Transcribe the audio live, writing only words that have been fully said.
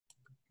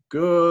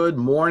Good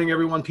morning,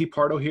 everyone. Pete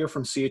Pardo here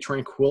from Sea of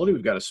Tranquility.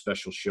 We've got a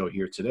special show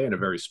here today and a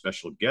very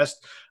special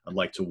guest. I'd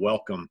like to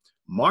welcome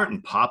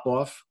Martin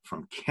Popoff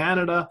from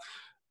Canada.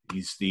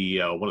 He's the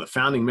one of the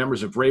founding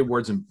members of Brave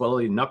Words and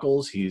Bloody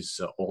Knuckles.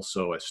 He's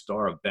also a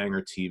star of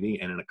Banger TV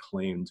and an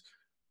acclaimed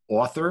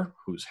author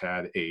who's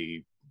had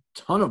a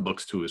ton of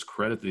books to his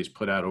credit that he's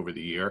put out over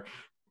the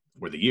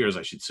years,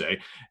 I should say.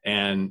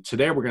 And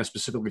today we're going to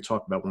specifically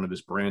talk about one of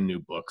his brand new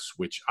books,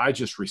 which I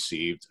just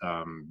received.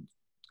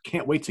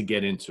 Can't wait to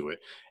get into it.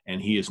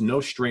 And he is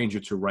no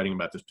stranger to writing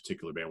about this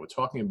particular band. We're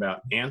talking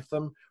about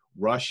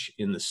Anthem-Rush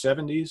in the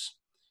 70s.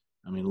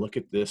 I mean, look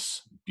at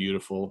this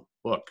beautiful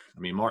book. I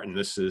mean, Martin,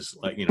 this is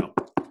like,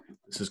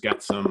 this has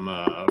got some,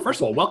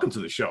 first of all, welcome to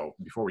the show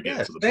before we get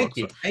into the book. Thank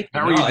you.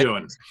 How are you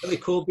doing? It's really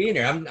cool being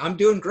here. I'm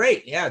doing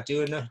great. Yeah,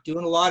 doing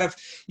a lot of,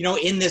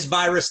 in this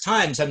virus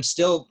times, I'm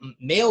still,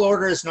 mail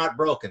order is not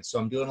broken. So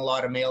I'm doing a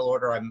lot of mail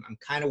order. I'm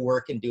kind of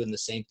working, doing the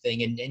same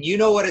thing. And you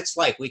know what it's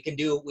like. We can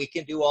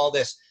do all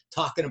this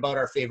talking about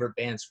our favorite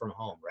bands from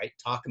home, right?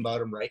 Talking about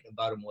them, writing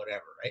about them,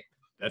 whatever,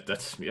 right?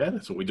 That's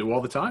what we do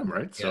all the time,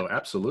 right? Yeah. So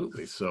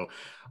absolutely. So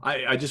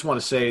I just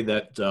want to say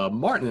that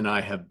Martin and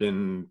I have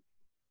been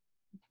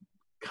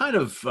kind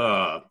of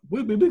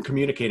we've been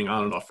communicating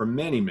on and off for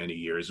many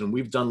years, and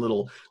we've done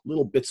little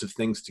bits of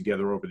things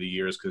together over the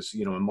years because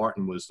and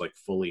Martin was like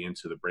fully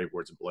into the Brave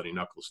Words and Bloody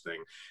Knuckles thing,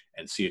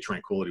 and Sea of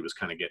Tranquility was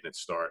kind of getting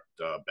its start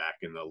back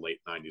in the late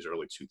 90s,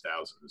 early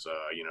 2000s.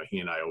 He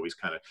and I always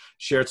kind of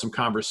shared some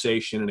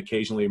conversation, and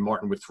occasionally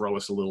Martin would throw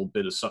us a little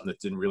bit of something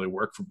that didn't really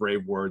work for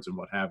Brave Words and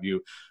what have you.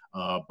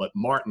 But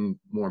Martin,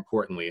 more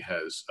importantly,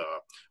 has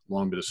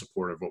long been a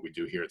supporter of what we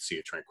do here at Sea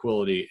of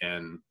Tranquility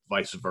and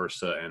vice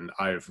versa. And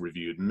I've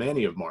reviewed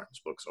many of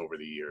Martin's books over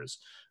the years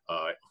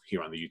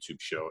here on the YouTube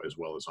show as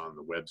well as on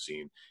the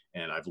webzine.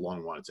 And I've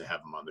long wanted to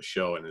have him on the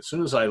show. And as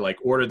soon as I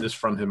ordered this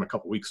from him a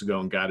couple weeks ago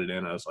and got it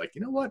in, I was like,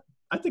 you know what?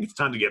 I think it's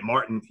time to get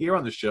Martin here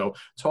on the show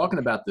talking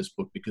about this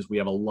book because we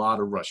have a lot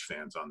of Rush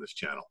fans on this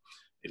channel,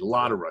 a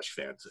lot of Rush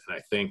fans. And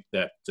I think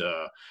that,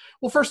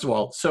 well, first of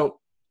all, so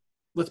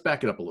let's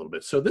back it up a little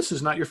bit. So this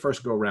is not your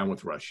first go around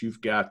with Rush. You've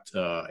got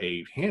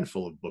a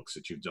handful of books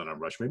that you've done on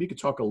Rush. Maybe you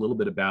could talk a little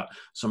bit about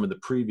some of the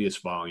previous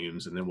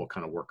volumes, and then we'll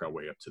kind of work our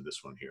way up to this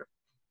one here.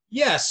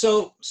 Yeah,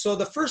 so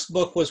the first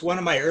book was one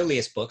of my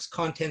earliest books,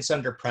 Contents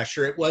Under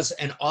Pressure. It was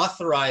an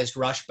authorized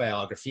Rush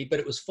biography, but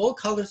it was full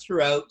color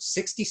throughout,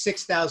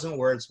 66,000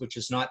 words, which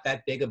is not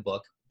that big a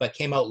book, but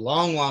came out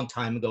long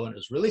time ago, and it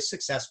was really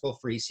successful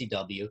for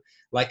ECW.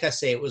 Like I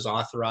say, it was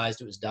authorized.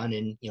 It was done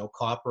in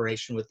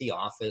cooperation with the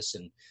office,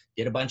 and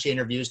did a bunch of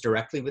interviews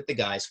directly with the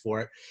guys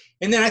for it.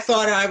 And then I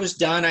thought I was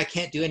done. I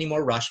can't do any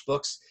more Rush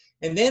books.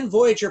 And then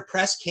Voyager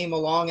Press came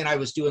along, and I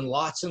was doing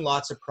lots and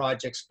lots of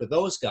projects for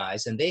those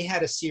guys, and they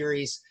had a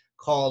series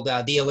called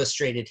The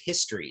Illustrated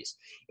Histories.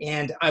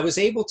 And I was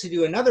able to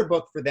do another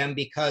book for them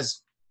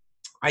because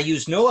I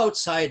used no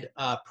outside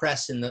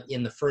press in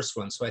the first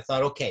one. So I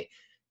thought, okay,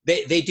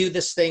 they do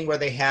this thing where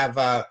they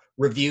have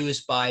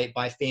reviews by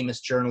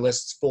famous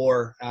journalists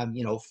for on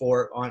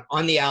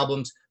the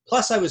albums.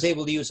 Plus, I was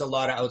able to use a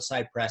lot of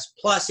outside press.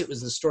 Plus, it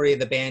was the story of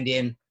the band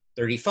in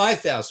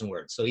 35,000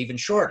 words, so even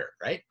shorter,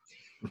 right?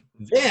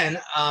 Then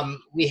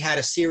we had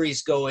a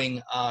series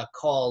going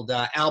called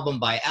Album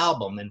by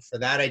Album, and for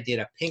that I did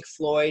a Pink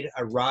Floyd,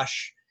 a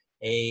Rush,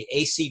 a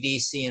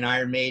AC/DC, an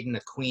Iron Maiden,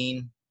 a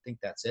Queen. I think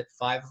that's it,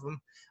 5 of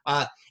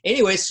them.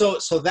 Anyway, so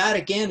that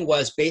again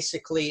was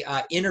basically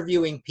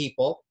interviewing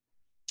people.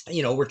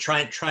 We're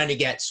trying to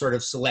get sort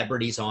of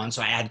celebrities on.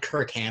 So I had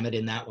Kirk Hammett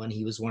in that one.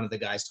 He was one of the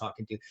guys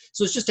talking to.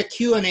 So it's just a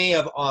Q&A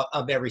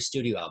of every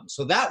studio album.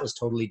 So that was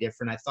totally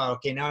different. I thought,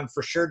 okay, now I'm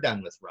for sure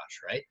done with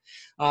Rush,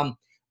 right?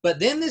 But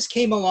then this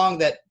came along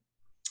that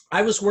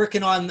I was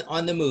working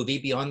on the movie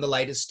Beyond the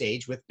Lightest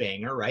Stage with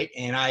Banger, right?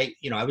 And I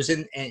was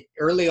in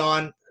early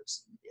on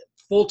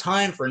full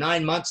time for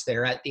 9 months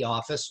there at the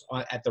office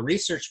at the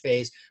research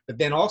phase, but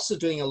then also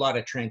doing a lot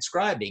of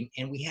transcribing.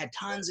 And we had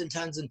tons and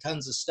tons and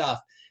tons of stuff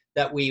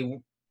that we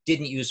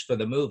didn't use for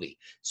the movie.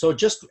 So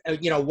just,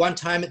 one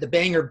time at the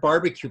Banger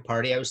barbecue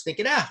party, I was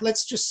thinking,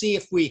 let's just see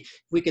if we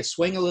could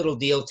swing a little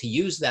deal to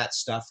use that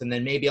stuff. And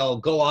then maybe I'll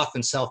go off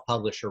and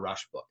self-publish a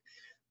Rush book.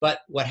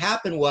 But what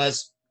happened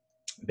was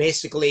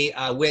basically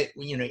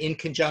in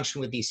conjunction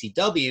with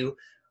ECW,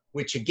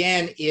 which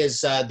again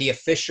is the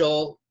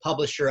official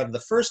publisher of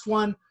the first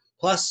one,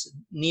 plus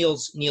Neil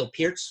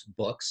Peart's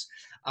books,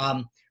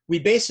 we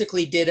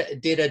basically did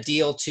a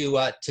deal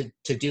to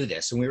do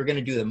this. And we were going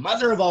to do the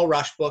mother of all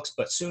Rush books,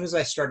 but as soon as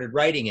I started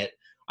writing it,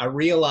 I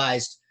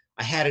realized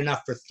I had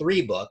enough for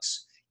 3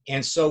 books.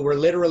 And so we're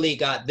literally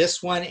got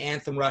this one,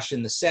 Anthem-Rush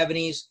in the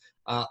 70s,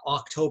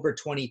 October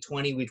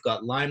 2020, we've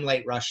got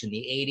Limelight Rush in the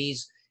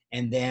 80s,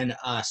 and then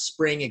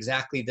spring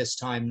exactly this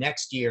time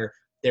next year,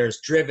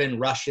 there's Driven,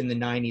 Rush in the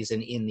 90s,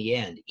 and In the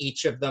End.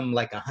 Each of them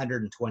like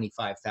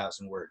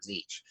 125,000 words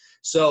each.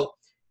 So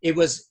it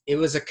was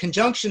a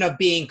conjunction of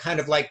being kind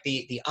of like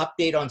the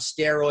update on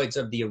steroids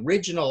of the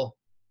original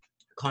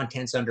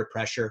Contents Under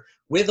Pressure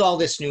with all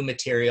this new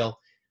material,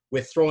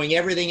 with throwing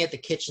everything at the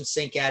kitchen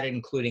sink at it,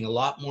 including a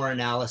lot more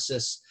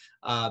analysis,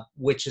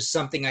 which is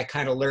something I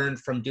kind of learned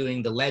from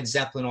doing the Led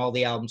Zeppelin, all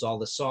the albums, all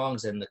the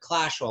songs, and the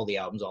Clash, all the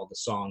albums, all the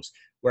songs,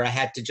 where I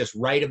had to just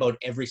write about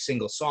every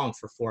single song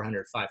for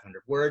 400,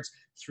 500 words,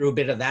 threw a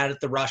bit of that at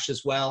the Rush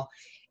as well.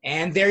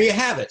 And there you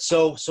have it.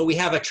 So we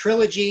have a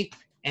trilogy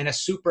and a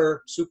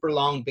super, super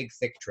long, big,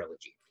 thick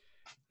trilogy.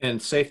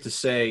 And safe to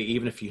say,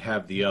 even if you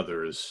have the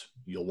others,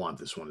 you'll want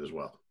this one as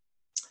well.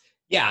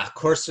 Yeah, of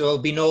course, there'll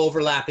be no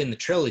overlap in the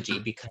trilogy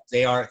because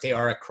they are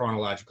a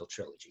chronological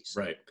trilogies.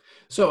 Right.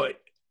 So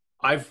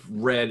I've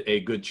read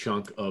a good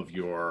chunk of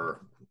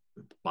your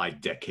by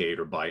decade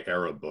or by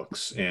era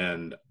books,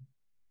 and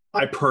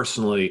I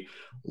personally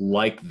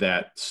like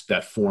that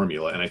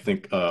formula. And I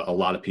think a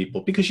lot of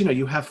people, because, you know,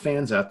 you have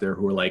fans out there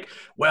who are like,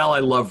 well, I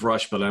love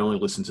Rush, but I only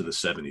listen to the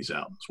 70s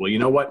albums. Well, you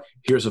know what?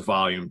 Here's a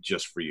volume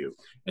just for you.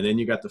 And then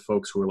you got the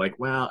folks who are like,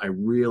 well, I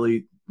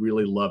really,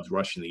 really loved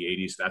Rush in the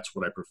 80s. That's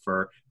what I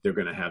prefer. They're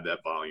going to have that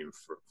volume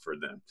for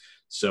them.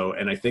 So,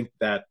 and I think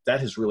that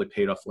has really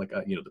paid off, like,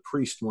 you know, the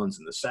Priest ones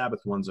and the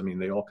Sabbath ones. I mean,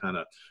 they all kind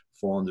of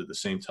fall into the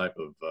same type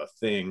of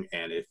thing.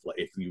 And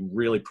if you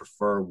really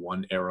prefer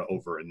one era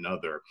over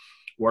another,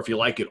 or if you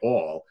like it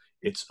all,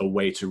 it's a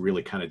way to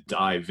really kind of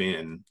dive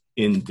in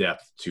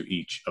depth to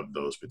each of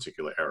those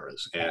particular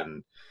eras.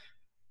 And,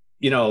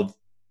 you know,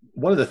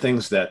 one of the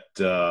things that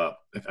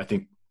I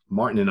think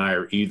Martin and I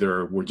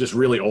we're just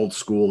really old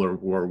school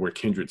or we're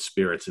kindred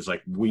spirits, is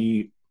like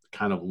we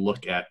kind of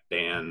look at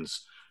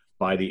bands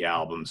by the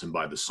albums and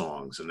by the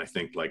songs. And I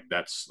think like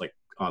that's like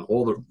on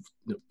all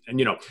the, and,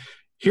 you know,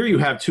 here you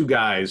have two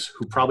guys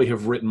who probably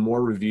have written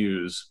more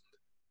reviews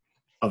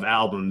of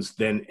albums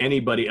than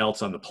anybody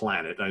else on the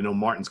planet. I know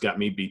Martin's got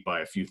me beat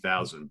by a few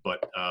thousand,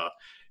 but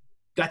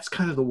that's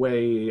kind of the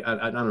way,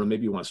 I don't know,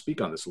 maybe you want to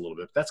speak on this a little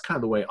bit. That's kind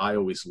of the way I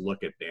always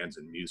look at bands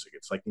and music.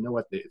 It's like, you know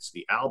what, it's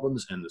the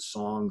albums and the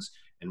songs.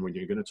 And when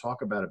you're going to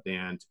talk about a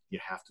band, you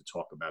have to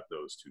talk about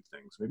those two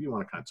things. Maybe you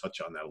want to kind of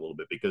touch on that a little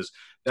bit, because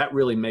that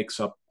really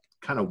makes up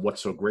kind of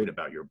what's so great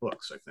about your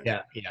books, I think.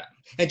 Yeah.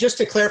 And just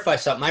to clarify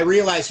something, I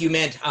realized you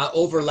meant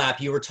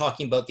overlap. You were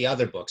talking about the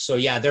other books. So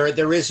yeah,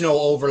 there is no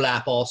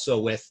overlap also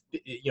with,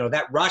 you know,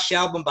 that Rush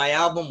album by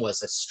album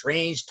was a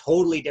strange,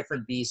 totally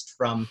different beast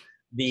from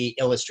the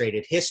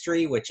Illustrated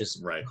History, which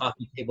is a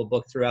coffee table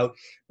book throughout.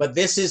 But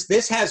this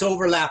has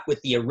overlap with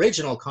the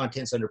original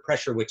Contents Under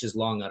Pressure, which is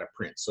long out of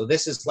print. So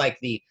this is like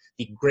the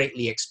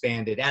greatly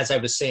expanded, as I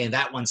was saying,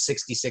 that one's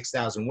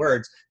 66,000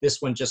 words.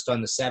 This one just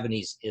on the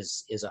 70s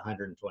is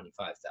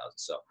 125,000.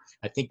 So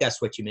I think that's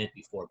what you meant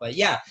before. But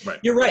yeah,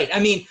 You're right. I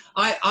mean,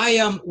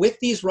 I with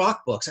these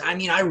rock books, I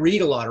mean, I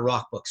read a lot of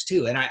rock books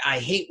too. And I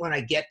hate when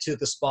I get to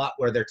the spot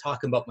where they're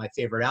talking about my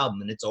favorite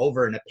album and it's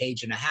over in a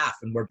page and a half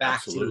and we're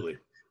back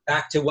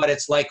to what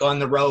it's like on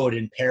the road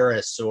in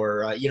Paris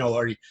or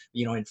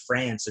in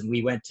France, and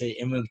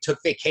we took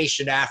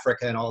vacation to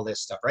Africa and all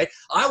this stuff, right?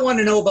 I want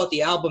to know about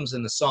the albums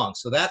and the songs.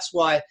 So that's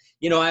why,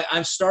 you know,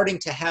 I'm starting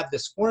to have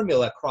this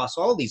formula across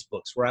all these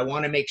books where I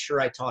want to make sure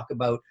I talk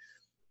about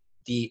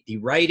the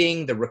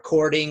writing, the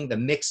recording, the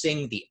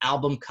mixing, the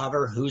album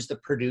cover, who's the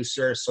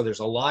producer. So there's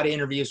a lot of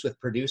interviews with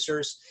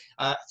producers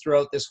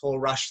throughout this whole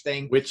Rush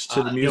thing. Which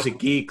to the music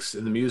geeks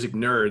and the music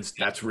nerds,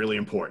 that's really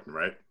important,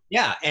 right?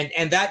 Yeah,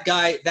 and that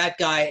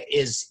guy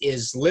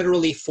is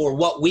literally, for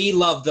what we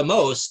love the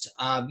most,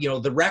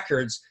 the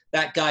records.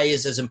 That guy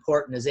is as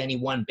important as any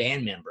one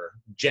band member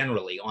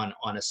generally on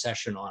a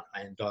session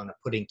and on a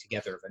putting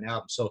together of an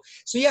album. So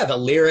yeah, the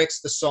lyrics,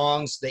 the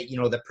songs,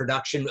 the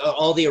production,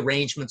 all the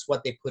arrangements,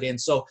 what they put in.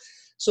 So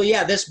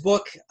yeah, this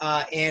book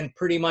and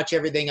pretty much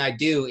everything I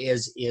do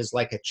is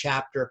like a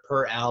chapter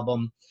per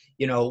album.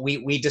 You know,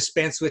 we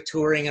dispense with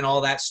touring and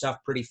all that stuff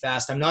pretty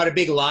fast. I'm not a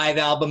big live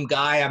album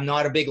guy. I'm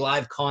not a big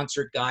live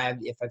concert guy.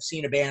 If I've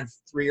seen a band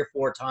 3 or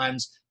 4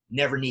 times,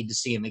 never need to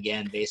see them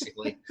again,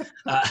 basically.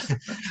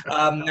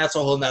 That's a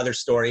whole nother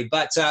story.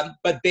 But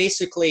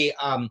basically,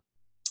 I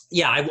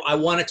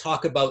want to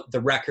talk about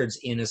the records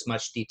in as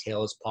much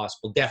detail as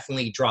possible.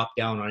 Definitely drop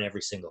down on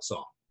every single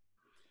song.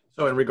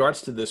 So in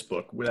regards to this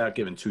book, without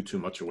giving too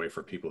much away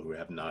for people who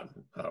have not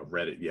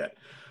read it yet,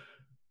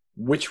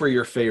 which were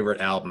your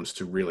favorite albums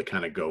to really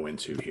kind of go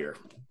into here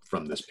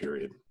from this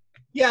period?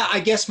 Yeah,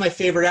 I guess my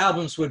favorite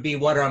albums would be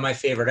what are my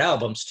favorite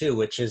albums too,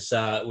 which is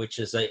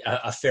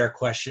a fair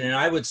question. And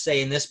I would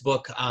say in this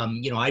book,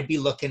 I'd be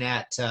looking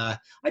at A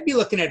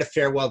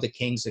Farewell to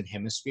Kings and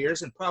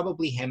Hemispheres, and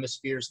probably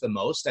Hemispheres the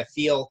most. I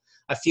feel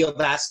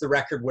that's the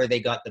record where they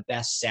got the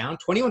best sound.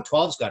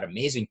 2112's got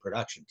amazing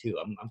production too.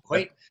 I'm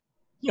quite.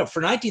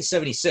 For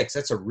 1976,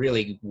 that's a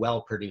really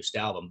well-produced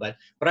album. But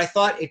I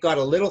thought it got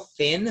a little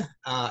thin,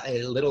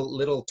 a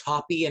little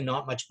toppy, and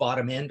not much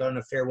bottom end on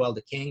A Farewell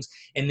to Kings.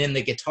 And then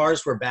the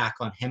guitars were back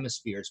on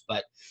Hemispheres.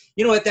 But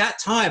at that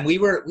time, we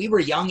were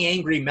young,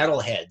 angry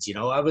metalheads.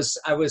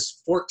 I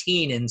was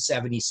 14 in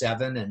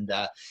 '77,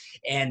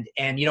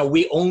 and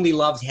we only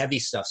loved heavy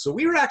stuff. So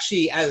we were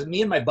actually, as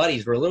me and my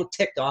buddies, were a little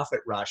ticked off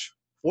at Rush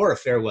for A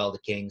Farewell to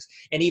Kings,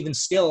 and even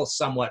still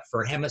somewhat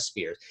for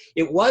Hemispheres.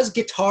 It was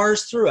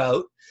guitars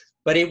throughout.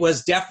 but it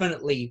was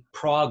definitely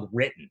prog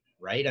written,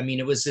 right? I mean,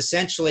 it was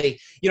essentially,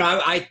 you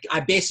know, I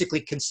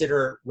basically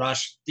consider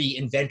Rush the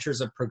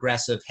inventors of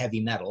progressive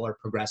heavy metal or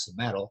progressive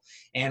metal.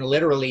 And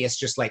literally it's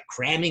just like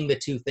cramming the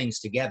two things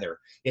together.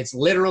 It's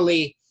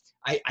literally,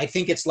 I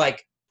think it's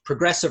like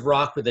progressive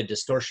rock with a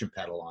distortion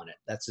pedal on it.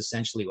 That's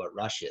essentially what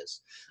Rush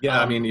is. Yeah,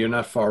 I mean, you're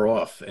not far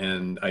off.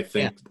 And I Yeah.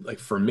 think, like,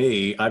 for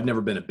me, I've never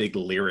been a big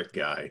lyric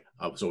guy.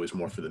 I was always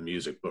more for the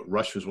music, but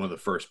Rush was one of the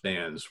first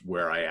bands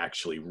where I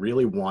actually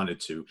really wanted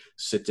to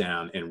sit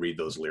down and read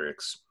those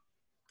lyrics.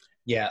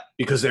 Yeah.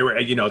 Because they were,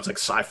 you know, it's like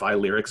sci-fi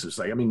lyrics. It's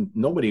like, I mean,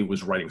 nobody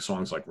was writing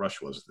songs like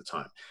Rush was at the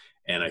time.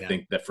 And I Yeah.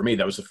 think that for me,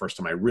 that was the first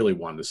time I really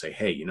wanted to say,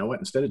 hey, you know what?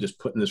 Instead of just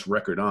putting this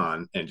record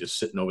on and just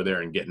sitting over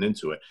there and getting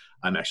into it,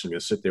 I'm actually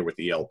going to sit there with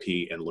the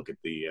LP and look at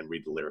and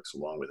read the lyrics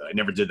along with it. I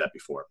never did that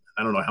before.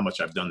 I don't know how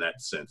much I've done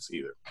that since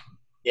either.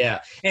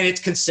 Yeah, and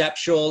it's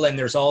conceptual, and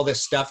there's all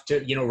this stuff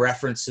to, you know,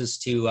 references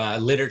to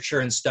literature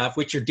and stuff,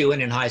 which you're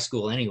doing in high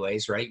school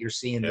anyways, right? You're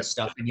seeing this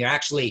stuff, and you're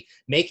actually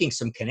making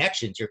some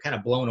connections. You're kind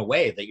of blown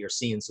away that you're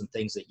seeing some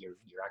things that you're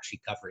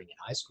actually covering in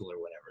high school or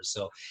whatever.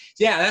 So,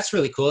 yeah, that's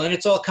really cool, and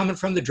it's all coming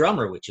from the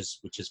drummer, which is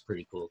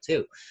pretty cool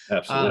too.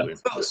 Absolutely.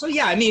 So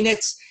yeah, I mean,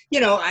 it's, you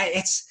know,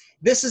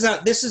 this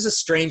is a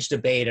strange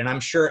debate, and I'm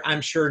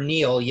sure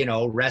Neil, you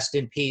know, rest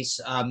in peace.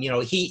 You know,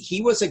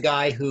 he was a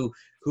guy who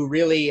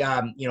really,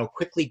 you know,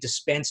 quickly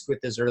dispensed with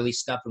his early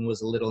stuff and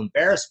was a little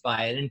embarrassed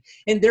by it.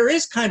 And there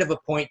is kind of a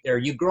point there.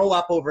 You grow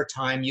up over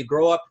time. You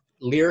grow up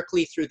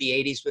lyrically through the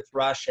 80s with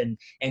Rush, and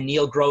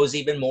Neil grows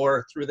even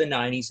more through the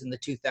 90s and the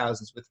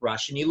 2000s with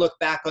Rush. And you look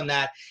back on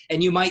that,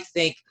 and you might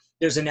think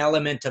there's an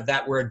element of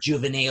that word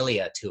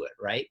juvenilia to it,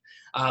 right?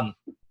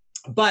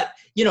 But,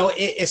 you know,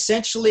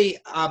 essentially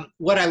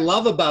what I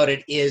love about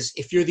it is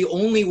if you're the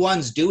only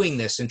ones doing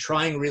this and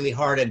trying really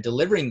hard and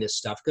delivering this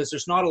stuff, because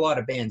there's not a lot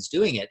of bands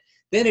doing it,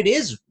 then it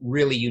is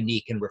really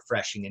unique and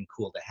refreshing and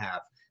cool to have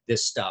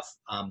this stuff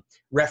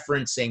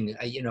referencing,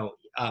 you know,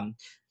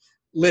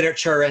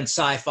 literature and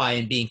sci-fi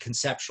and being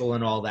conceptual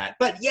and all that.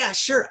 But yeah,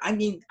 sure. I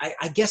mean,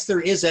 I guess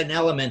there is an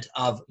element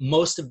of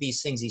most of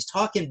these things he's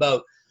talking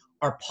about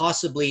are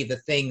possibly the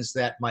things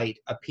that might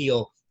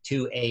appeal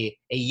to a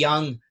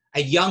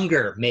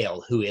younger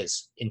male who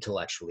is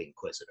intellectually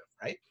inquisitive,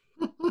 right?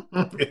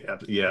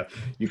 Yeah,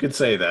 you could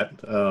say that.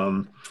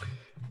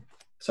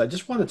 So I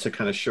just wanted to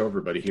kind of show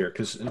everybody here,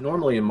 because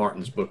normally in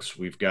Martin's books,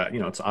 we've got, you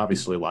know, it's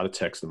obviously a lot of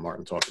text, and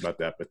Martin talks about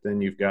that, but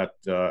then you've got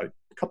a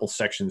couple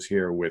sections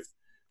here with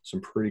some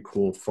pretty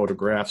cool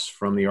photographs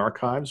from the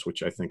archives,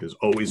 which I think is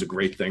always a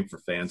great thing for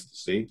fans to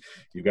see.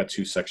 You've got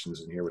two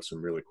sections in here with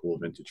some really cool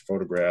vintage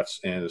photographs.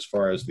 And as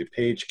far as the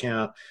page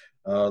count,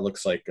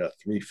 looks like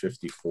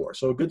 354.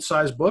 So a good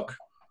sized book.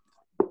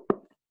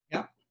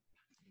 Yeah.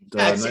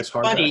 Nice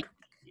hardback.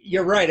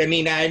 You're right. I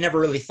mean, I never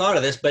really thought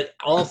of this, but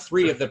all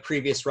three of the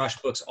previous Rush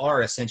books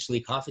are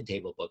essentially coffee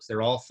table books.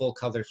 They're all full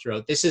color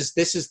throughout. This is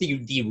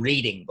the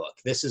reading book.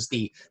 This is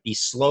the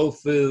slow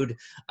food.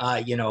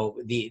 You know,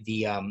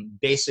 the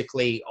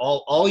basically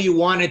all you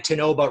wanted to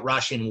know about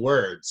Rush in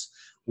words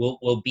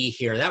will be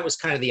here. That was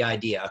kind of the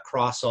idea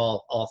across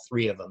all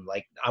three of them.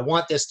 Like, I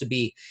want this to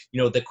be,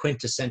 you know, the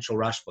quintessential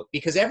Rush book,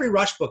 because every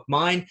Rush book,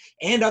 mine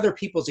and other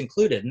people's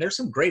included, and there's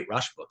some great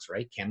Rush books,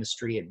 right?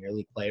 Chemistry and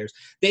Merely Players.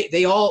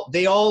 They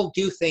all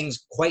do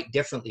things quite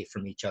differently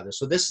from each other.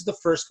 So this is the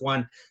first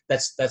one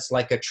that's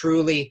like a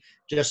truly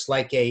just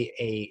like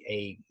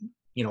a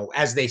you know,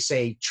 as they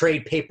say,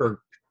 trade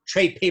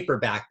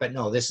paperback, but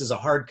no, this is a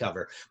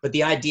hardcover. But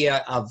the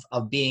idea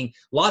of being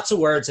lots of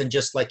words and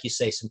just like you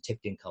say, some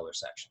ticked in color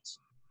sections.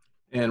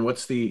 And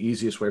what's the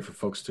easiest way for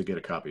folks to get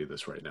a copy of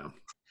this right now?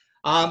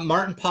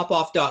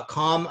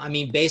 MartinPopoff.com. I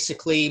mean,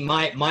 basically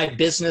my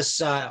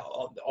business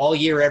all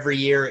year, every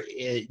year,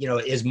 you know,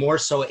 is more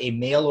so a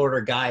mail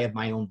order guy of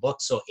my own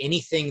books. So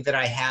anything that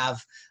I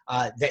have,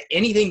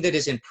 anything that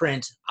is in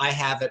print, I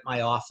have at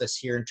my office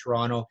here in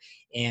Toronto.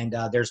 And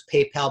there's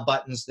PayPal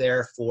buttons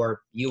there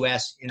for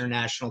US,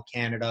 international,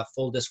 Canada,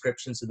 full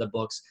descriptions of the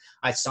books.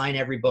 I sign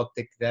every book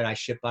that I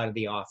ship out of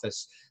the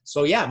office.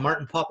 So yeah,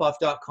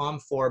 MartinPopoff.com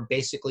for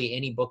basically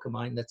any book of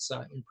mine that's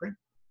in print.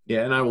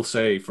 Yeah, and I will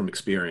say from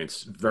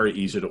experience, very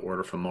easy to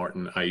order from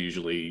Martin. I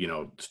usually, you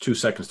know, it's 2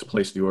 seconds to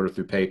place the order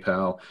through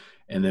PayPal,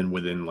 and then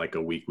within like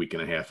a week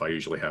and a half, I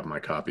usually have my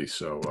copy.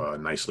 So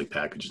nicely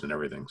packaged and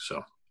everything.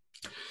 So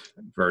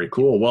very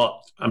cool.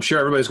 Well, I'm sure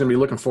everybody's going to be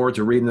looking forward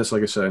to reading this.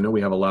 Like I said, I know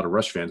we have a lot of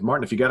Rush fans.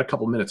 Martin, if you got a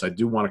couple minutes, I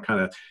do want to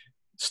kind of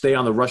stay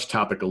on the Rush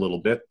topic a little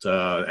bit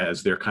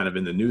as they're kind of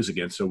in the news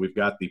again. So we've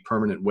got the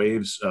Permanent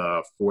Waves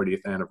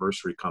 40th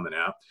anniversary coming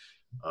out.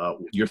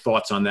 Your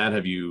thoughts on that?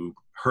 Have you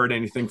heard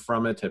anything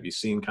from it? Have you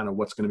seen kind of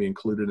what's going to be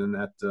included in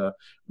that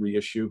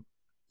reissue?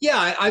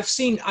 Yeah, I've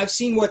seen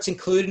what's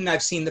included, and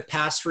I've seen the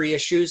past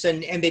reissues,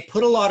 and they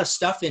put a lot of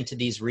stuff into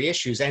these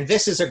reissues. And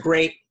this is a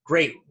great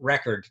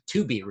record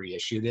to be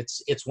reissued.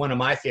 It's one of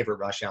my favorite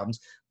Rush albums.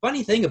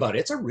 Funny thing about it,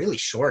 it's a really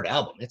short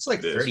album. It's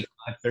like 35,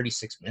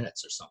 36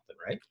 minutes or something,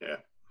 right? Yeah.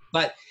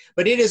 but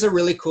it is a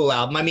really cool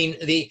album. I mean,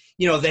 the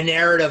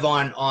narrative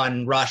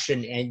on Rush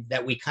and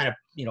that we kind of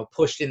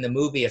pushed in the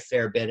movie a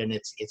fair bit, and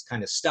it's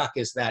kind of stuck,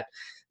 is that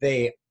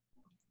they,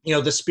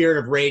 the spirit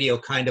of radio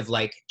kind of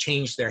like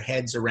changed their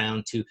heads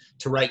around to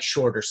write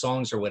shorter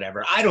songs or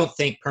whatever. I don't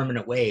think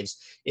Permanent Waves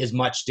is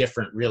much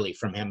different really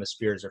from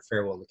Hemispheres or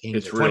Farewell to Kings.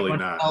 It's really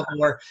not.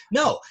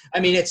 No, I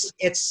mean,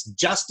 it's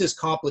just as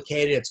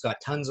complicated. It's got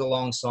tons of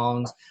long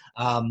songs.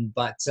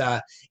 But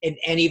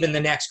even the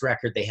next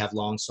record, they have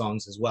long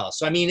songs as well.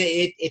 So, I mean,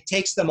 it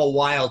takes them a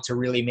while to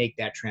really make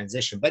that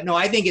transition. But no,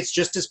 I think it's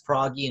just as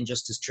proggy and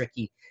just as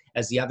tricky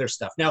as the other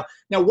stuff. Now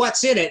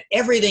what's in it?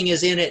 Everything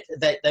is in it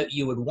that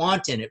you would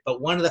want in it. But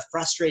one of the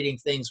frustrating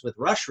things with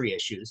Rush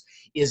reissues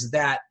is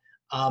that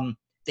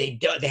they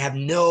have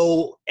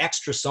no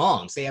extra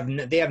songs. They have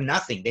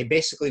nothing. They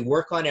basically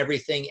work on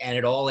everything, and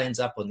it all ends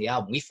up on the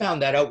album. We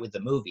found that out with the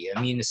movie. I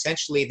mean,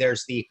 essentially,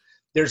 there's the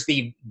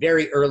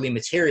very early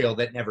material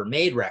that never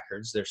made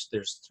records.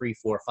 There's 3,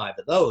 4, 5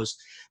 of those.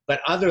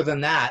 But other than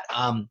that,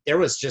 there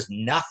was just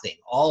nothing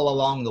all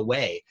along the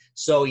way.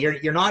 So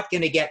you're not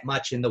going to get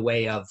much in the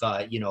way of,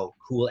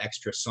 cool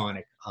extra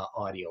sonic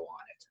audio on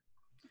it.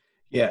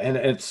 Yeah,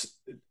 and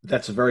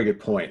that's a very good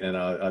point. And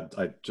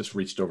I just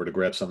reached over to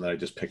grab something that I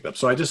just picked up.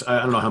 So I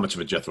don't know how much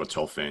of a Jethro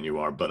Tull fan you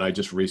are, but I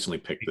just recently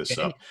picked this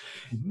up.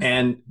 Mm-hmm.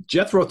 And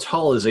Jethro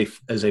Tull is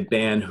a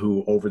band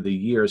who over the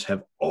years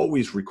have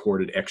always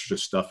recorded extra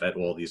stuff at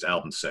all these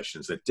album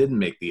sessions that didn't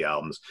make the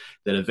albums,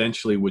 that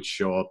eventually would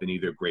show up in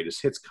either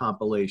greatest hits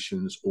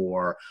compilations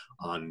or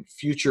on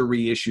future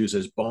reissues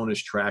as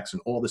bonus tracks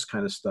and all this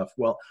kind of stuff.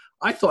 Well,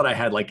 I thought I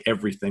had like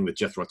everything that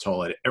Jethro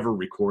Tull had ever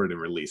recorded and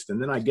released. And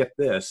then I get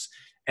this,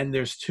 and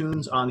there's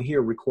tunes on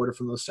here recorded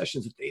from those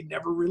sessions that they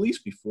never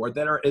released before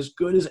that are as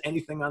good as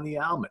anything on the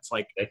album. It's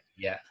like,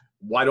 yeah,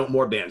 why don't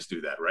more bands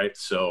do that, right?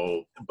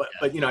 So, but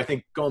I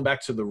think going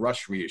back to the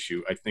Rush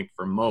reissue, I think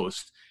for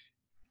most,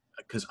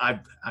 because I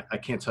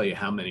can't tell you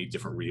how many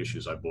different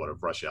reissues I bought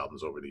of Rush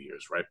albums over the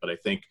years, right? But I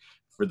think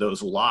for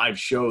those live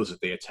shows that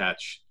they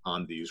attach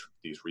on these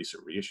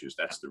recent reissues,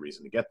 that's the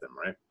reason to get them,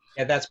 right?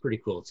 Yeah, that's pretty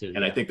cool too.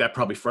 And I think that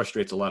probably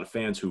frustrates a lot of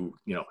fans who,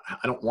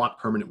 I don't want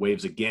Permanent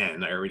Waves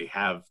again. I already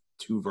have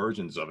 2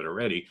 versions of it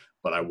already,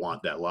 but I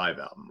want that live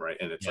album, right?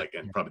 And it's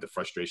probably the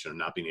frustration of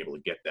not being able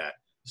to get that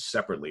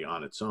separately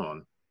on its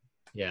own.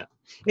 Yeah,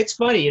 it's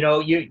funny,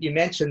 you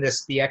mentioned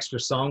the extra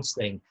songs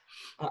thing.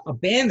 A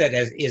band that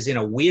is in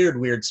a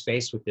weird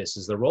space with this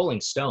is the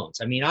Rolling Stones.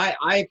 I mean,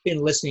 I've been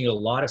listening to a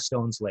lot of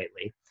Stones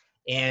lately,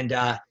 and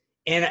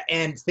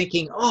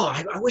thinking,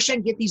 I wish I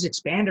could get these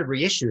expanded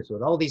reissues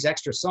with all these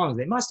extra songs.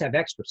 They must have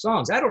extra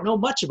songs. I don't know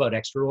much about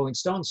extra Rolling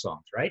Stones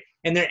songs, right?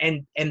 And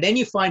then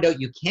you find out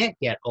you can't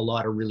get a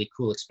lot of really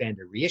cool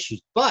expanded reissues.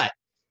 But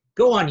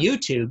go on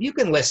YouTube, you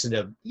can listen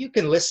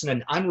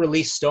to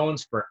unreleased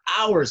Stones for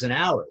hours and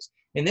hours.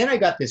 And then I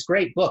got this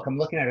great book. I'm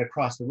looking at it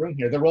across the room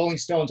here. The Rolling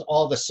Stones,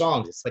 All the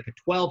Songs. It's like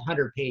a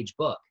 1,200-page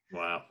book.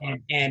 Wow.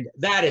 And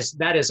that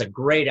is a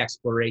great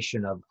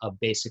exploration of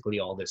basically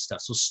all this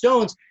stuff. So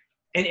Stones,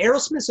 and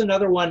Aerosmith's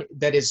another one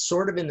that is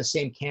sort of in the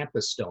same camp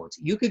as Stones.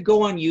 You could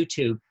go on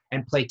YouTube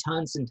and play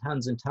tons and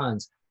tons and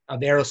tons of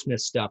Aerosmith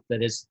stuff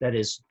that is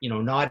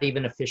not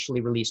even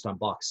officially released on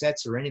box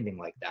sets or anything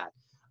like that.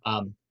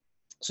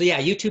 So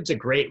yeah, YouTube's a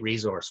great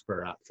resource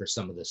for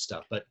some of this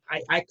stuff. But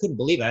I couldn't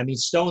believe it. I mean,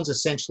 Stones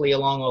essentially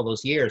along all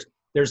those years,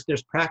 there's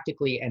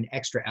practically an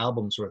extra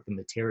album's worth of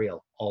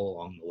material all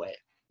along the way.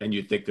 And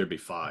you'd think there'd be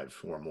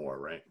 5 or more,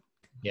 right?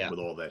 Yeah. With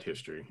all that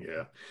history,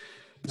 yeah.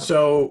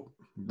 So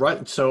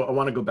I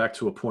want to go back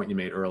to a point you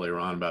made earlier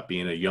on about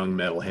being a young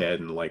metalhead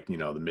in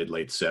the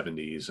mid-late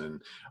 70s,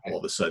 and all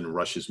of a sudden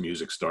Rush's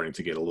music starting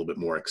to get a little bit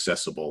more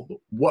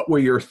accessible. What were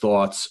your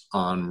thoughts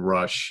on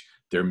Rush,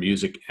 their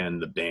music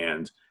and the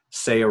band,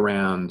 say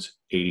around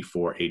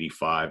 84,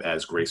 85,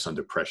 as Grace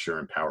Under Pressure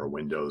and Power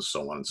Windows,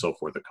 so on and so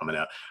forth, are coming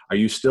out? Are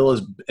you still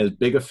as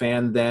big a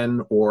fan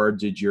then, or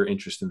did your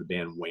interest in the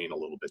band wane a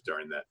little bit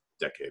during that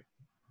decade?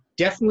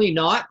 Definitely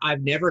not.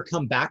 I've never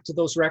come back to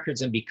those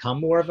records and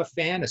become more of a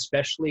fan,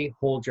 especially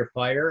Hold Your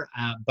Fire.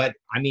 But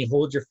I mean,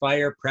 Hold Your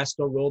Fire,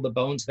 Presto, Roll the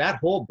Bones, that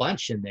whole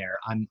bunch in there,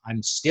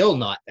 I'm still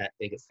not that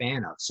big a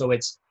fan of. So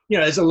it's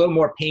a little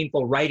more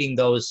painful writing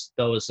those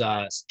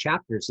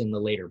chapters in the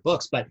later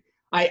books. But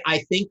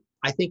I think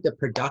the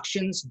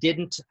productions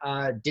didn't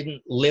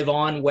live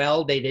on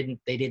well. They didn't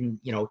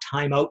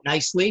time out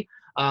nicely.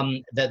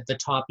 The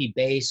toppy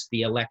bass,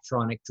 the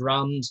electronic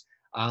drums,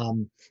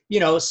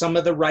 some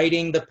of the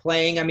writing, the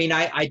playing. I mean,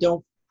 I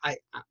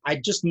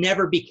just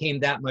never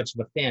became that much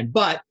of a fan.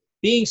 But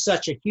being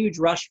such a huge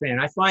Rush fan,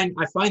 I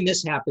find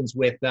this happens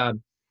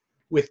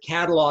with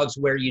catalogs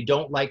where you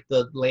don't like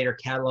the later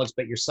catalogs,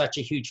 but you're such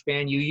a huge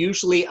fan, you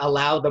usually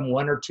allow them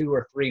 1 or 2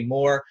 or 3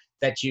 more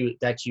that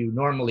you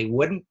normally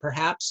wouldn't,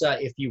 perhaps,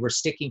 if you were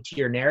sticking to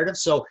your narrative.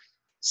 So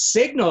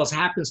Signals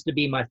happens to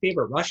be my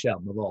favorite Rush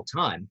album of all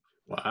time.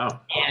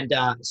 Wow. And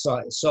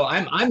so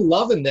I'm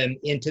loving them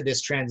into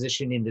this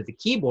transition into the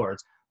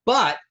keyboards,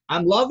 but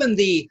I'm loving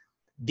the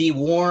the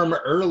warm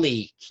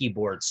early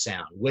keyboard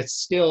sound with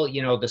still,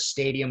 you know, the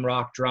stadium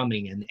rock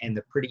drumming and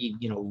the pretty,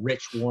 you know,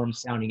 rich, warm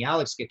sounding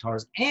Alex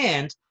guitars.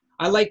 And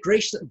I like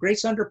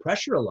Grace Under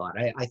Pressure a lot.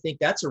 I think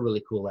that's a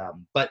really cool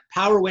album. But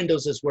Power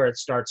Windows is where it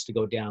starts to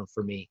go down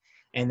for me.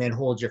 And then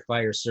Hold Your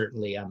Fire,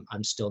 certainly,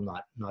 I'm still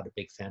not a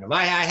big fan of.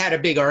 I had a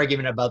big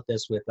argument about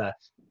this with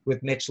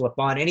Mitch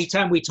LaFon.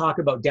 Anytime we talk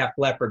about Def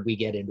Leppard, we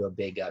get into a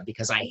big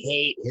because I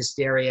hate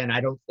Hysteria, and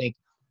I don't think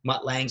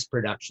Mutt Lange's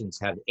productions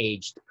have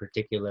aged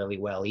particularly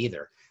well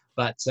either.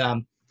 But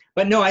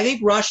no, I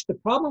think Rush. The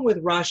problem with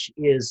Rush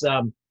is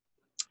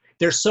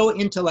they're so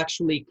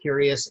intellectually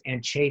curious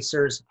and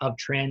chasers of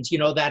trends. You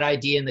know that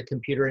idea in the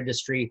computer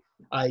industry,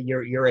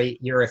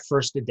 you're a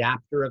first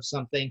adapter of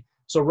something.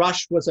 So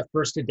Rush was a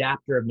first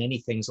adapter of many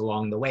things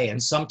along the way,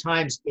 and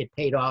sometimes it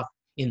paid off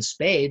in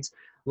spades.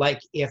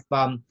 Like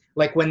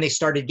like when they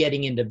started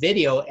getting into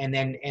video, and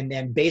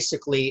then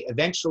basically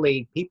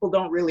eventually people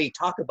don't really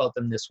talk about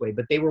them this way,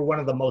 but they were one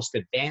of the most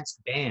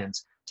advanced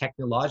bands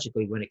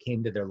technologically when it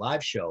came to their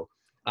live show.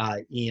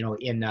 You know,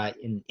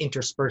 in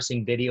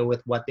interspersing video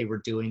with what they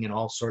were doing and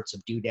all sorts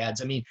of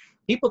doodads. I mean,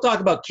 people talk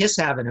about Kiss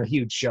having a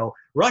huge show.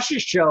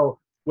 Rush's show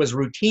was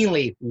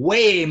routinely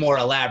way more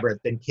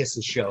elaborate than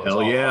Kiss's shows.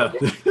 Hell yeah.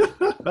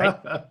 Right?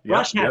 Yep,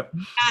 Rush had yep.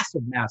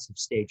 massive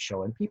stage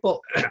show, and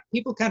people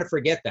kind of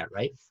forget that,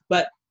 right?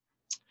 But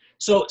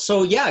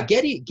so yeah,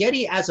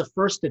 Geddy as a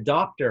first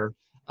adopter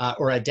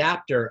or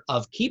adapter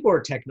of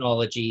keyboard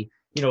technology,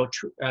 you know,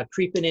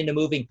 creeping into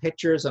moving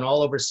pictures and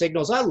all over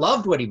signals. I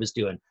loved what he was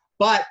doing,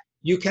 but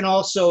you can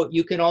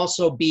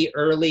also be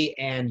early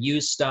and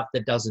use stuff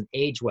that doesn't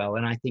age well,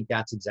 and I think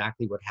that's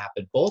exactly what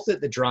happened, both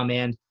at the drum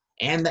end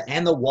and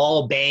the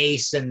wall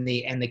bass and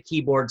the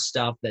keyboard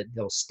stuff, that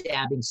those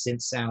stabbing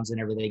synth sounds and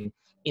everything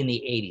in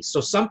the 80s. So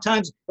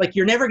sometimes, like,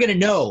 you're never going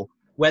to know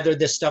whether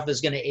this stuff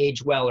is going to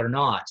age well or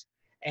not.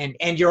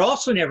 And you're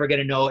also never going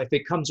to know if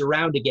it comes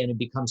around again and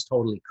becomes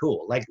totally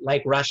cool.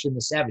 Like Rush in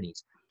the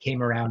 70s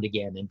came around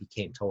again and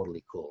became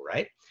totally cool,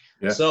 right?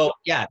 Yeah. So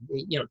yeah,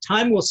 you know,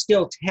 time will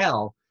still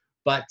tell,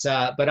 but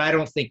I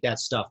don't think that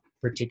stuff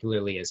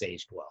particularly has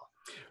aged well.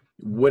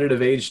 Would it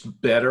have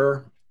aged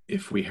better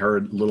if we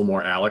heard a little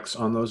more Alex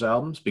on those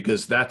albums?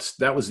 Because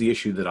that was the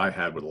issue that I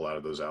had with a lot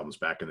of those albums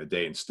back in the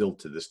day, and still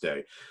to this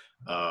day.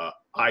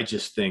 I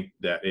just think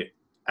that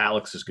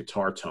Alex's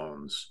guitar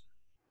tones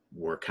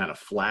were kind of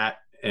flat,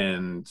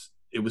 and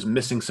it was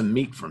missing some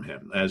meat from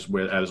him, as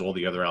all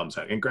the other albums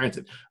had. And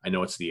granted, I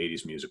know it's the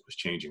 80s, music was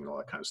changing and all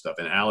that kind of stuff,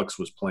 and Alex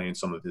was playing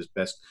some of his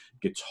best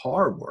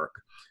guitar work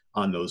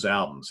on those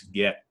albums,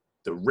 yet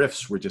the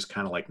riffs were just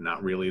kind of like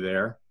not really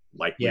there,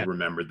 like we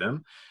remembered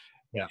them.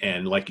 Yeah.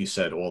 And like you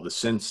said, all the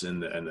synths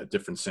and the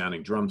different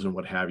sounding drums and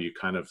what have you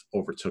kind of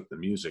overtook the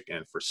music.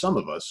 And for some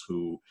of us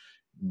who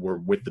were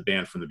with the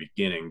band from the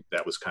beginning,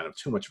 that was kind of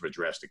too much of a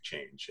drastic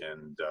change.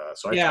 And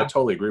so I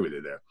totally agree with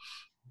you there.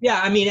 Yeah,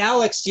 I mean,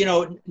 Alex, you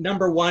know,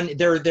 number one,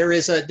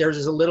 there's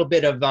a little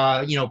bit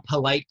of you know,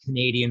 polite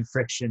Canadian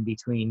friction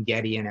between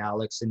Geddy and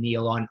Alex and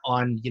Neil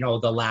on you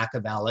know, the lack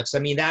of Alex. I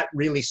mean, that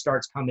really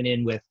starts coming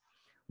in with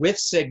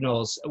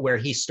Signals, where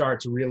he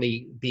starts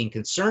really being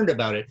concerned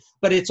about it.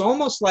 But it's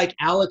almost like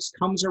Alex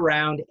comes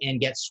around and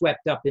gets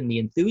swept up in the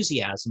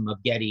enthusiasm of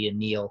Geddy and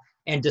Neil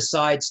and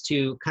decides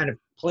to kind of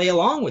play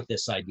along with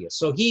this idea.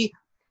 So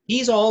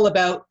he's all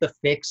about the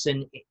Fix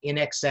and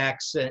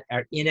INXS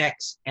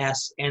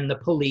and the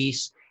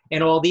Police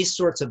and all these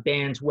sorts of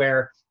bands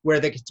where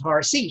the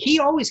guitar. See, he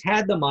always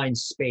had the mind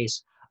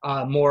space,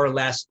 more or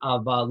less,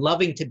 of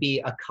loving to be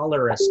a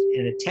colorist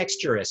and a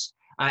texturist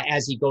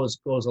as he goes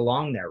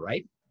along there,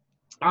 right?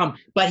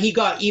 But he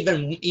got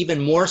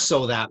even more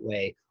so that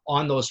way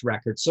on those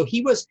records. So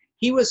he was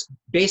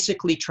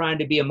basically trying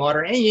to be a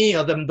modern, and you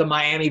know, the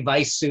Miami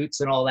Vice suits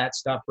and all that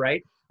stuff,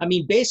 right? I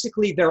mean,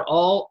 basically they're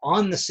all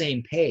on the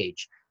same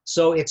page.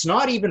 So it's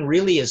not even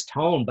really his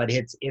tone, but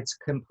it's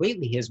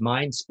completely his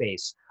mind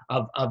space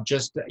of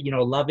just, you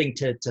know, loving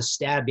to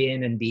stab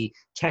in and be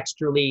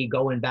texturally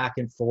going back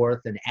and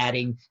forth and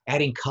adding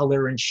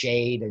color and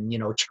shade and, you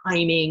know,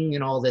 chiming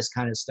and all this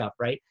kind of stuff,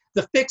 right?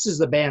 The Fix is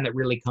the band that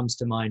really comes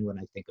to mind when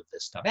I think of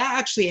this stuff.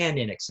 Actually, and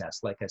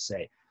INXS, like I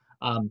say.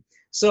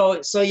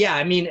 So yeah,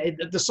 I mean,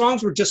 the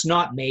songs were just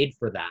not made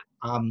for that.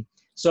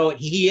 So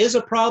he is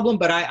a problem,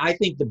 but I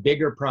think the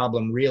bigger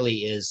problem really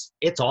is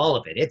it's all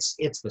of it.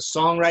 It's the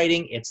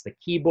songwriting, it's the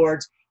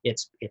keyboards,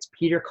 it's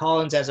Peter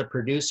Collins as a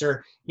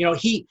producer. You know,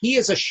 he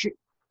is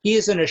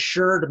an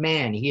assured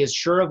man. He is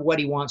sure of what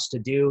he wants to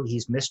do.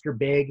 He's Mr.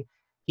 Big.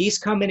 He's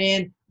coming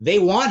in. They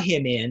want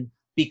him in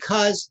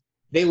because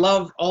they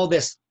love all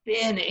this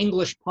thin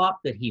English pop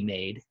that he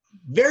made,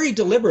 very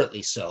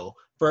deliberately so,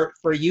 for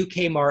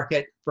UK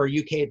market,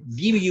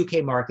 the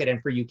UK market,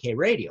 and for UK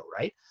radio,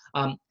 right?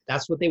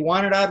 That's what they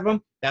wanted out of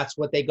him. That's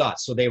what they got.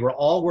 So they were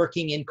all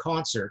working in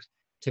concert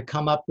to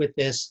come up with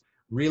this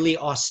really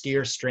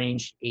austere,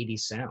 strange 80s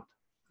sound.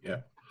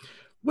 Yeah.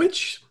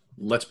 Which,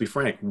 let's be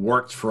frank,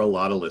 worked for a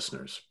lot of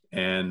listeners.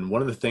 And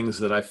one of the things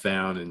that I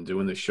found in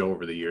doing this show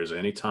over the years,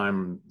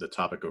 anytime the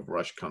topic of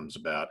Rush comes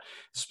about,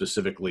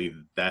 specifically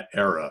that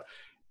era,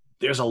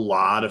 there's a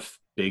lot of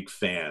big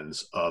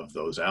fans of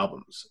those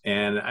albums.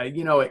 And I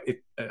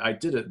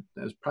did it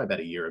was probably about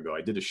a year ago.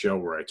 I did a show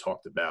where I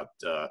talked about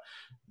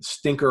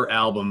stinker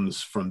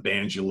albums from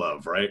bands you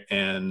love, right?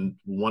 And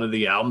one of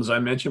the albums I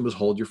mentioned was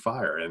Hold Your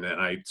Fire. And then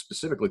I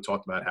specifically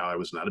talked about how I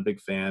was not a big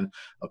fan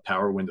of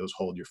Power Windows,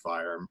 Hold Your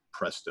Fire, and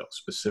Presto,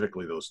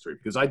 specifically those three,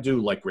 because I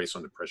do like Race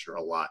Under Pressure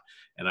a lot.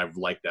 And I've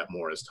liked that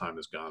more as time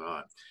has gone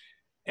on.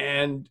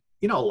 And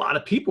a lot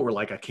of people were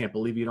like, I can't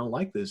believe you don't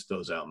like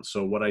those albums.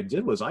 So what I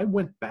did was I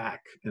went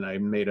back and I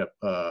made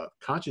a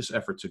conscious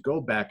effort to go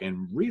back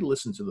and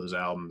re-listen to those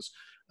albums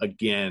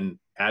again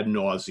ad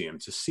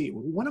nauseum to see,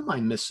 what am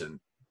I missing,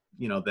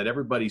 that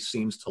everybody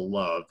seems to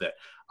love that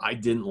I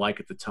didn't like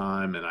at the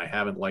time and I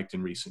haven't liked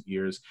in recent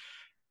years.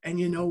 And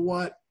you know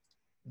what?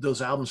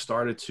 Those albums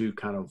started to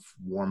kind of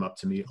warm up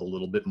to me a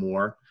little bit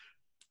more,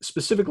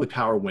 specifically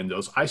Power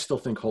Windows. I still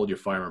think Hold Your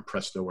Fire and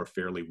Presto are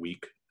fairly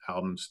weak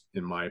albums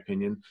in my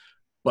opinion,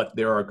 but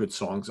there are good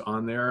songs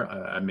on there.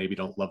 I maybe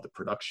don't love the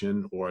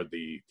production or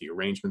the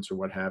arrangements or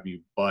what have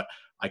you, but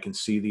I can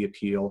see the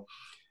appeal.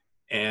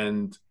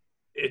 And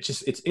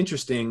it's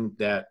interesting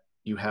that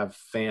you have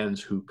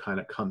fans who kind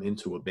of come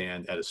into a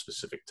band at a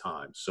specific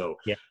time. So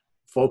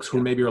folks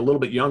who maybe are a little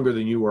bit younger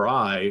than you or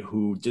I,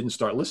 who didn't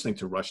start listening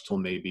to Rush till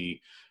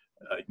maybe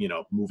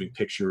Moving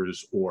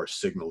Pictures or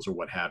Signals or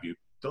what have you,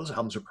 those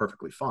albums are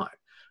perfectly fine.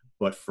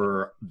 But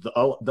for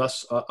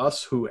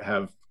us who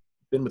have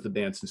been with the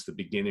band since the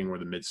beginning or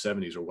the mid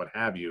 70s or what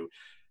have you,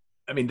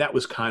 I mean, that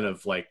was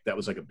like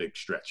a big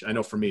stretch. I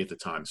know for me at the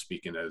time,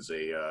 speaking as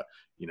a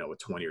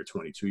 20 or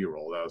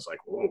 22-year-old, I was like,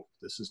 whoa,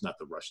 this is not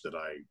the Rush that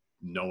I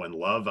know and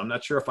love. I'm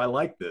not sure if I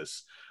like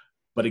this.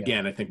 But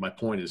again, I think my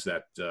point is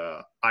that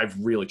I've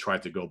really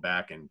tried to go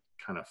back and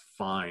kind of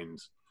find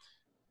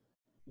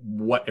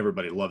what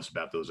everybody loves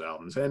about those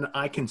albums. And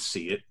I can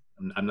see it.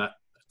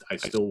 I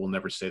still will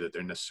never say that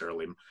they're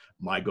necessarily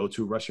my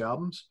go-to Rush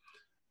albums,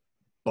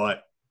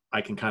 but I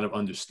can kind of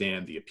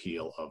understand the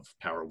appeal of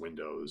Power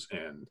Windows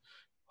and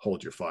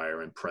Hold Your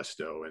Fire and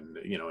Presto. And,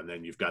 and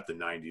then you've got the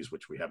 90s,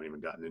 which we haven't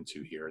even gotten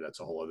into here.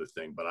 That's a whole other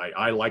thing. But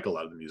I like a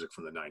lot of the music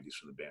from the 90s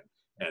from the band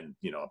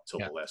and, up till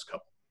the last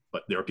couple.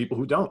 But there are people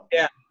who don't.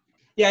 Yeah.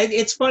 Yeah,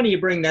 it's funny you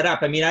bring that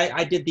up. I mean,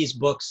 I did these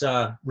books,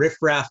 Riff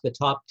Raff, the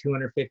top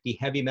 250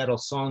 heavy metal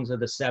songs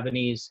of the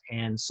 70s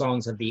and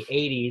songs of the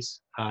 80s,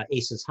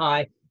 Aces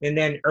High. And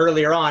then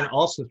earlier on,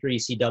 also through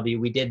ECW,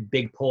 we did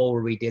Big Poll,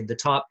 where we did the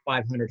top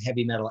 500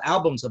 heavy metal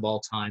albums of all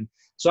time.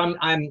 So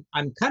I'm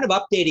kind of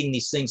updating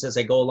these things as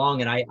I go along,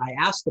 and I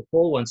ask the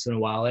poll once in a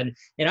while. And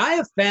I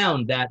have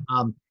found that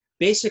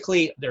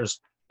basically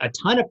there's a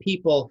ton of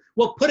people.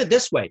 Well, put it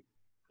this way,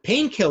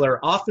 Painkiller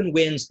often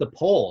wins the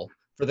poll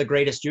for the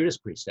greatest Judas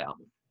Priest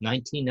album,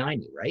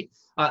 1990, right?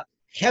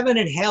 Heaven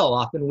and Hell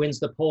often wins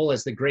the poll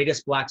as the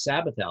greatest Black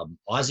Sabbath album.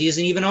 Ozzy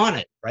isn't even on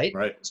it, right?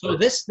 Right. So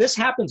this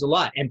happens a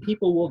lot, and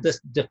people will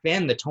just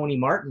defend the Tony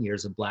Martin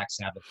years of Black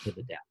Sabbath to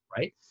the death,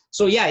 right?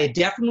 So yeah, it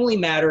definitely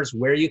matters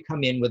where you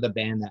come in with a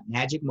band, that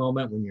magic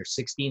moment when you're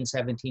 16,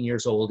 17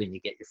 years old and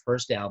you get your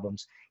first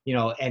albums,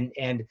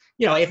 and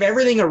if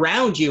everything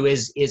around you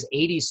is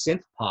 80s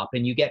synth pop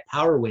and you get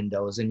Power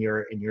Windows and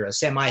you're a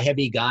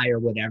semi-heavy guy or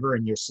whatever,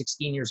 and you're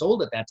 16 years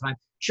old at that time,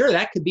 sure,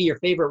 that could be your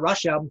favorite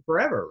Rush album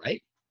forever,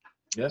 right?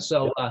 Yeah.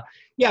 So,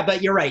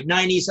 but you're right.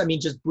 90s, I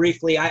mean, just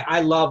briefly,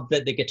 I love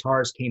that the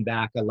guitars came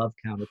back. I love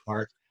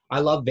Counterpart. I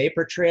love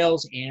Vapor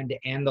Trails and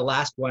the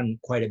last one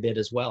quite a bit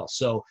as well.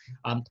 So,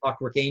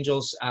 Clockwork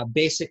Angels,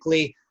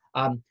 basically,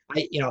 I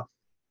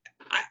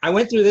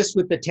went through this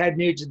with the Ted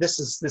Nugent. This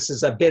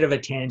is a bit of a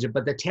tangent,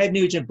 but the Ted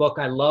Nugent book,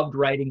 I loved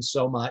writing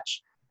so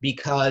much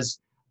because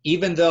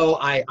even though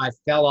I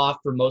fell off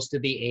for most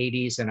of the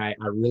 80s and I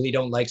really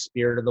don't like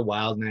Spirit of the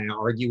Wild, and I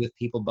argue with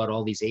people about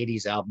all these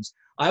 80s albums,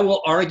 I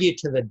will argue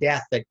to the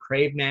death that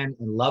Caveman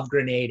and Love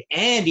Grenade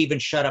and even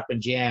Shut Up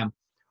and Jam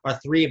are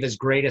three of his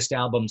greatest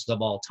albums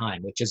of all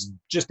time, which is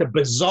just a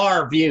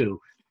bizarre view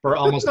for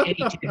almost any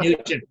Ted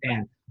Nugent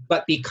fan.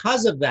 But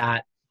because of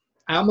that,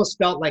 I almost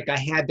felt like I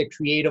had the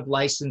creative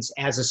license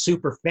as a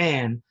super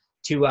fan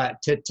to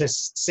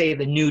say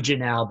the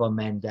Nugent album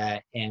and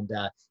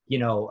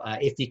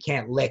If You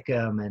Can't Lick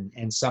 'Em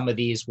and some of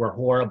these were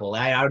horrible.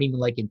 I don't even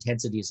like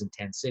Intensities and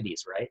 10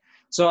 Cities, right?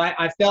 So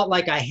I felt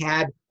like I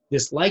had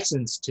this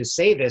license to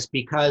say this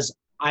because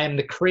I am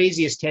the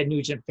craziest Ted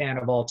Nugent fan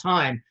of all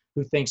time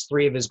who thinks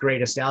three of his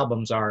greatest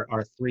albums are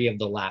three of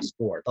the last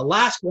four. The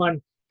last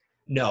one,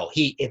 no,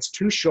 it's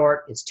too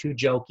short, it's too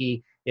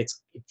jokey.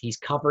 He's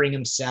covering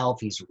himself.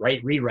 He's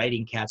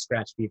rewriting Cat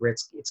Scratch Fever.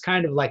 It's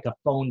kind of like a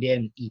phoned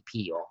in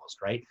EP almost,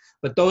 right?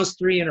 But those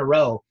three in a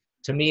row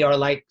to me are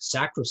like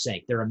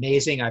sacrosanct. They're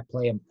amazing. I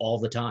play them all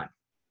the time.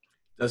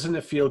 Doesn't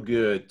it feel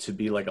good to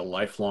be like a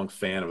lifelong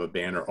fan of a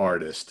band or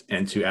artist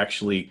and to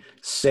actually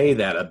say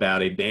that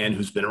about a band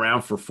who's been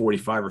around for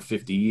 45 or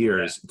 50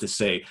 years to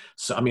say,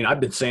 so, I mean, I've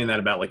been saying that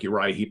about like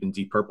Uriah Heep and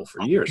Deep Purple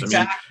for years.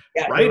 Exactly. I mean,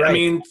 Yeah, right? right. I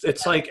mean,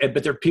 it's like,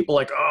 but there are people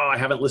like, oh, I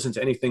haven't listened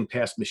to anything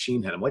past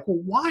Machine Head. I'm like,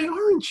 well, why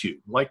aren't you?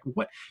 Like,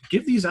 what?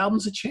 Give these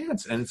albums a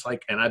chance. And it's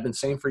like, and I've been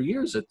saying for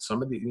years that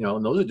some of the, you know,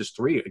 and those are just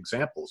 3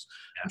 examples.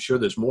 I'm sure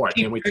there's more. I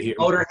can't wait to hear.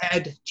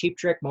 Motorhead, Cheap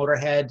Trick,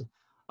 Motorhead,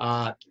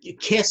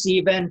 Kiss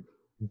even.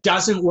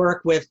 Doesn't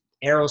work with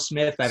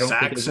Aerosmith. I don't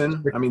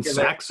Saxon. think. I mean,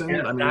 Saxon.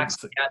 Yeah, I mean,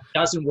 Saxon, yeah,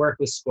 doesn't work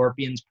with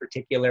Scorpions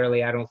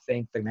particularly. I don't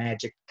think the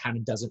magic kind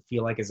of doesn't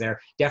feel like it's there.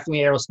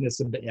 Definitely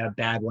Aerosmith's a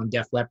bad one.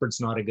 Def Leppard's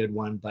not a good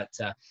one. But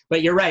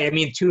you're right. I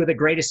mean, 2 of the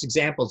greatest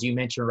examples you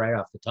mentioned right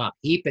off the top,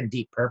 Heap and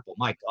Deep Purple.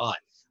 My God.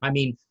 I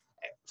mean,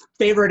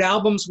 favorite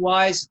albums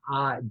wise,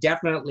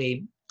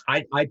 definitely.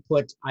 I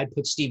put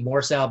Steve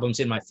Morse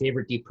albums in my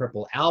favorite Deep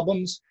Purple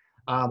albums.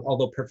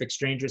 Although Perfect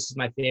Strangers is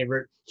my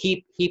favorite.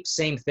 Heap,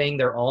 same thing.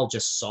 They're all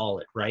just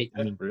solid, right?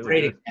 I mean, really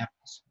great good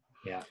examples.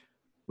 Yeah.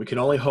 We can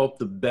only hope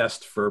the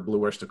best for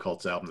Blue Oyster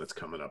Cult's album that's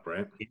coming up,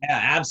 right? Yeah,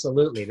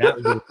 absolutely. That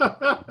would be.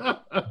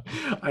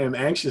 I am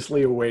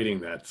anxiously awaiting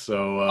that.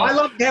 So I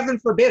love Heaven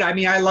Forbid. I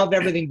mean, I love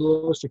everything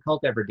Blue Oyster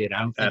Cult ever did. I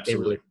don't think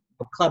absolutely. they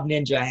really. Club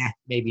Ninja,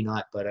 maybe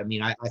not, but I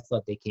mean, I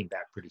thought they came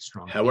back pretty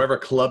strong. However,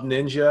 Club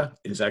Ninja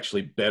is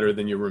actually better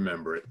than you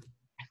remember it.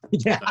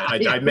 Yeah,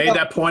 I made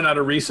that point on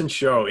a recent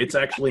show. It's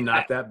actually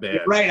not that bad.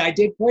 You're right. I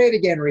did play it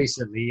again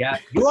recently. Yeah.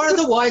 You are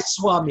the wise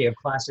Swami of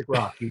classic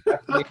rock.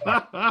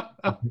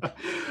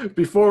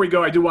 Before we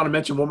go, I do want to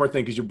mention one more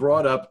thing because you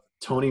brought up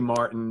Tony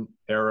Martin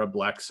era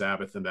Black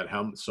Sabbath and that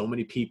how so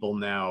many people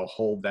now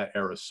hold that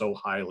era so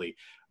highly.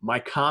 My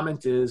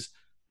comment is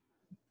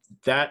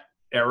that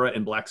era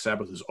in Black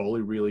Sabbath was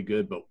only really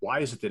good, but why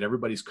is it that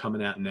everybody's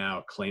coming out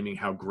now claiming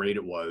how great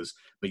it was,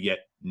 but yet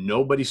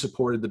nobody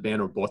supported the band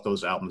or bought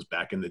those albums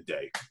back in the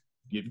day?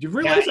 You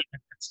realize that?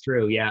 That's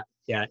true. Yeah,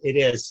 it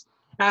is.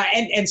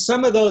 And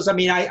some of those, I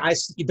mean, I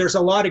there's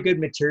a lot of good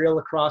material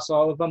across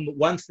all of them.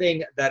 One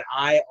thing that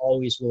I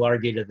always will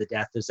argue to the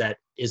death is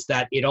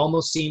that it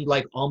almost seemed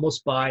like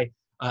almost by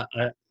a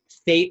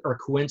fate or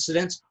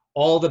coincidence,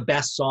 all the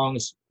best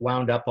songs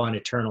wound up on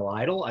Eternal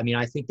Idol. I mean,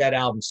 I think that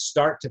album,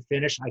 start to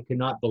finish, I could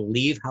not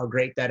believe how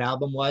great that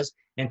album was.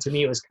 And to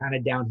me, it was kind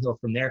of downhill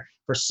from there.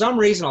 For some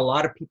reason, a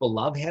lot of people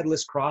love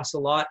Headless Cross a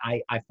lot.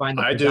 I find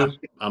the production. I do.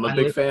 I'm a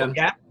big fan.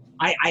 Yeah.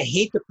 I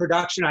hate the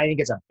production. I think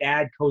it's a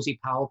bad Cozy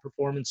Powell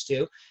performance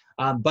too.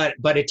 But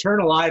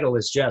Eternal Idol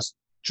is just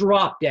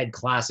drop dead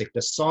classic.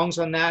 The songs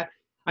on that,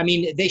 I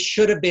mean, they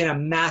should have been a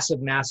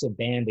massive, massive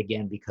band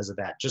again because of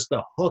that. Just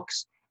the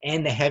hooks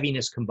and the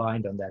heaviness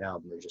combined on that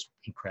album are just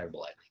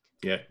incredible, I think.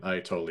 Yeah, I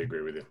totally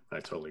agree with you.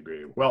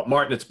 Well,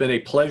 Martin, it's been a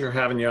pleasure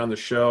having you on the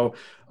show.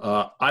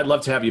 I'd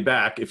love to have you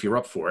back if you're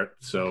up for it.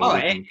 So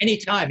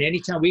anytime we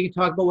can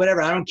talk about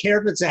whatever. I don't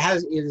care if it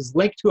is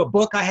linked to a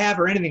book I have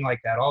or anything like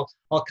that. I'll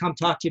come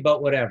talk to you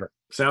about whatever.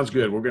 Sounds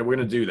good. We're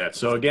gonna do that.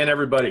 So again,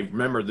 everybody,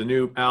 remember the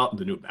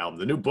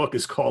new book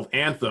is called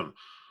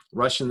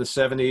Anthem-Rush in the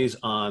 70s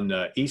on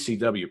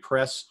ECW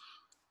Press.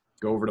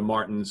 Go over to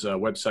Martin's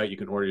website. You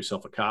can order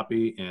yourself a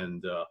copy.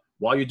 And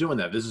while you're doing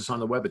that, visit us on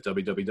the web at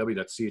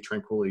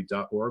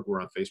www.seatranquility.org.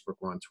 We're on Facebook.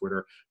 We're on Twitter.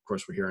 Of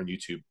course, we're here on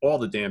YouTube all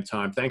the damn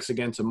time. Thanks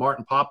again to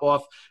Martin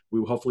Popoff.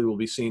 We hopefully will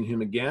be seeing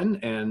him again.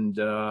 And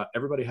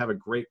everybody have a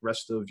great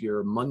rest of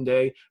your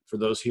Monday. For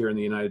those here in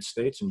the United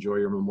States, enjoy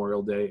your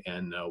Memorial Day.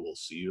 And we'll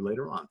see you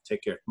later on.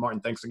 Take care.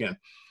 Martin, thanks again.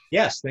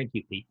 Yes, thank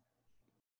you, Pete.